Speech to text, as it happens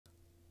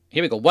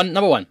Here we go.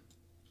 Number one.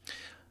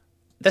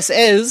 This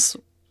is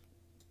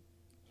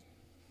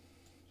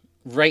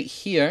right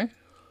here.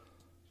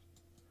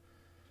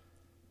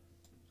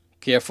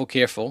 Careful,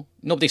 careful.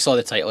 Nobody saw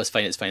the title. It's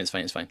fine, it's fine, it's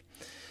fine, it's fine.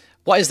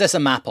 What is this a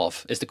map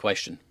of, is the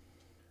question.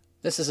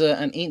 This is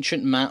an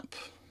ancient map.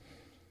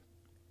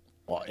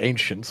 Well,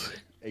 ancient.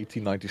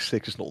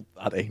 1896 is not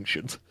that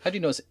ancient. How do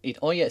you know it's...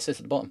 Oh, yeah, it says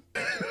at the bottom.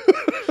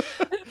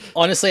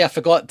 Honestly, I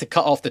forgot to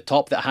cut off the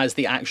top that has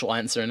the actual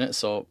answer in it,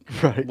 so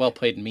right. Well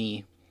played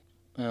me.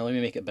 Let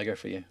me make it bigger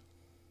for you.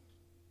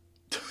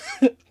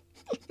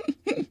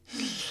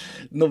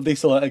 Nobody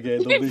saw it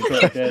again. Nobody saw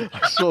it again.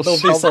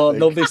 Nobody saw it.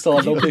 Nobody saw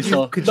it. Nobody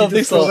saw it.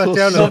 Nobody saw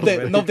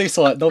it. Nobody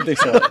saw it. Nobody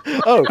saw it.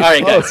 Oh, all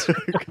right, guys.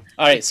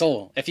 All right.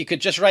 So, if you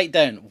could just write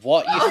down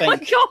what you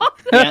think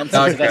the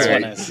answer to this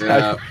one is.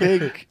 Yeah. I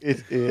think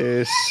it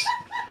is.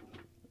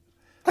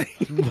 I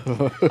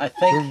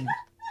think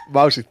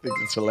Mousy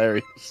thinks it's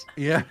hilarious.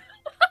 Yeah.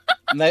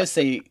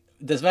 Mousy,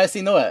 does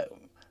Mousy know it?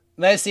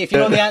 Mousy, if you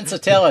know the answer,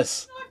 tell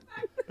us.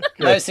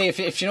 Mousy,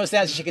 if she knows the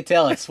answer, she could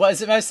tell us. What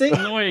is it, Mousy?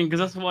 Annoying, because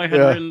that's what I had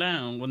written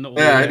down. When the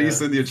yeah,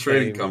 East India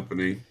Trading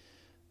Company.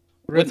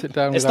 Wrote it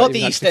down. It's not the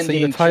East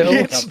Indian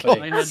Trading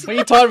Company. What are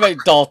you talking about,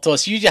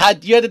 Daltos? You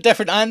had a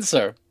different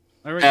answer.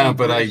 Yeah,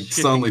 but I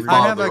suddenly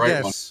thought of the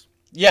right one.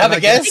 You have a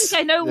guess? I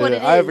think I know what it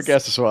is. I have a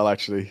guess as well,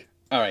 actually.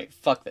 All right,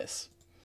 fuck this.